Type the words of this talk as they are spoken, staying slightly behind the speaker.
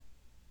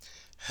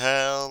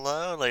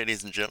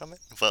ladies and gentlemen.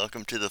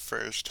 Welcome to the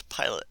first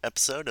pilot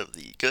episode of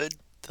The Good,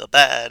 the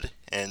Bad,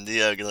 and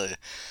the Ugly.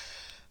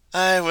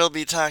 I will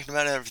be talking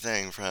about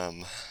everything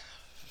from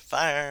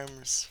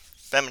firearms,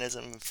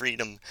 feminism,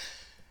 freedom,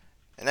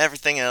 and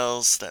everything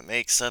else that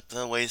makes up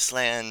the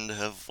wasteland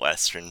of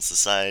Western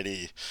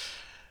society.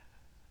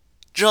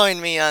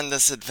 Join me on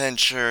this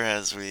adventure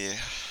as we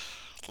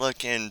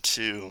look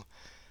into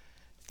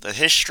the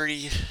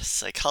history,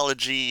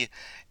 psychology,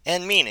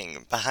 and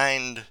meaning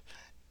behind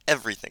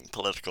everything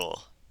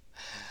political.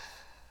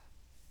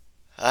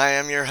 I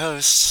am your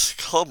host,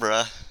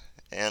 Cobra,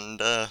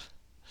 and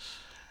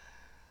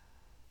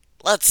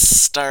let's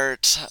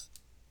start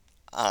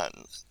on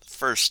the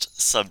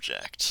first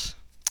subject,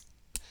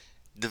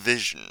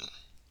 division.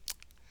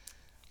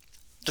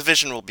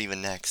 Division will be the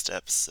next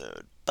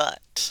episode,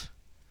 but,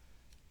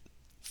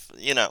 for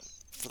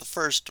the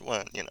first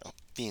one,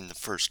 being the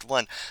first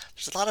one,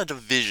 there's a lot of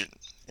division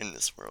in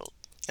this world.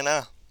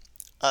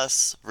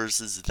 Us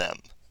versus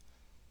them,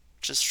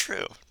 which is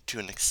true to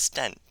an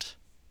extent.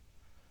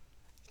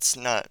 It's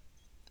not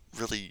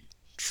really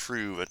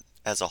true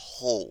as a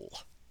whole.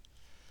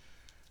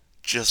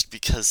 Just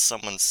because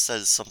someone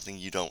says something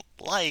you don't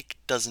like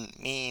doesn't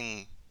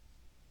mean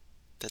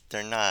that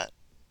they're not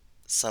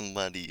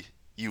somebody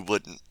you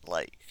wouldn't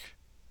like.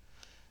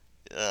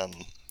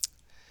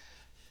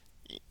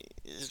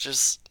 It's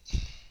just,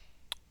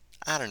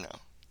 I don't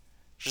know,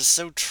 just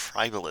so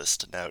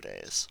tribalist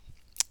nowadays.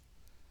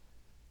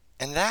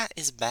 And that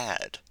is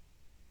bad.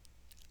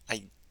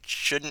 I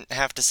shouldn't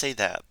have to say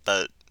that,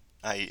 but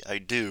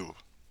I do.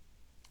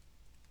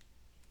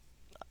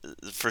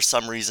 For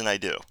some reason I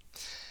do.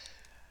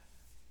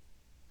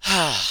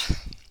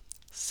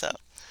 So,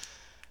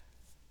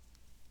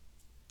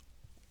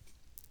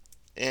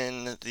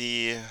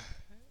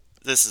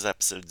 this is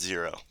episode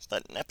 0,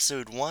 but in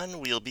episode 1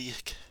 we'll be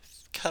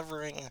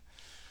covering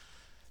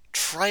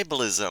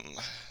tribalism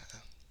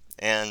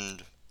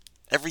and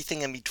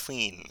everything in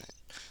between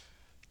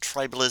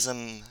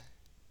tribalism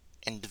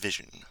and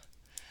division.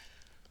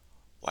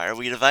 Why are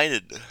we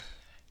divided?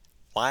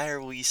 Why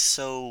are we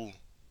so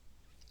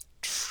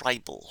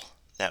tribal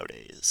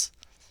nowadays?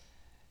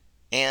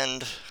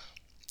 And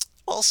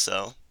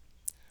also,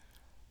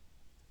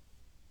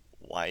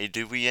 why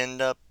do we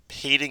end up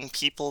hating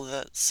people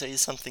that say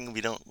something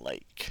we don't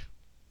like?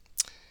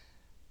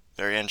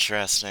 Very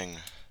interesting.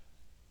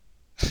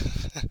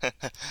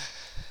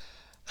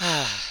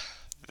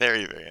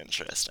 Very, very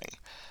interesting.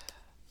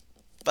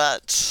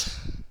 But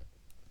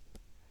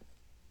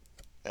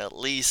at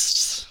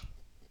least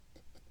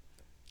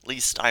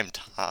I'm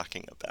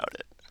talking about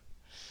it.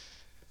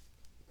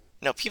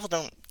 No, people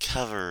don't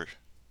cover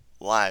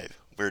why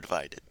we're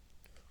divided,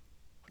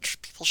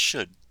 which people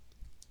should.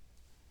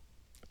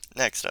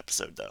 Next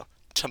episode, though.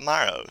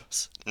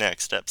 Tomorrow's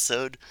next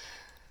episode,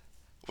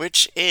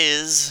 which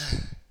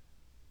is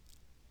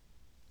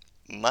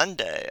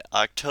Monday,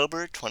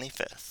 October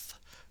 25th,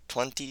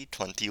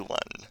 2021.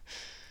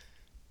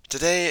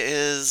 Today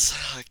is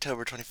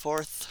October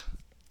 24th.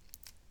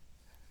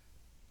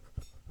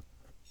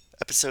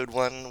 Episode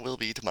 1 will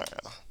be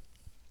tomorrow.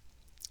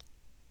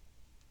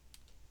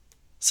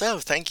 So,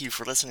 thank you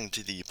for listening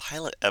to the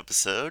pilot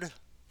episode,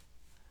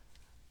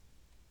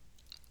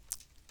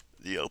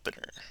 the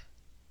opener.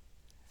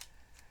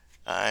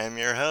 I'm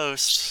your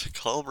host,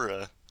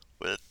 Cobra,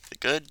 with the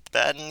Good,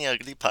 Bad, and the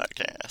Ugly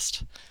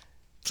podcast.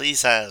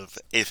 Please have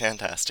a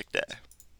fantastic day.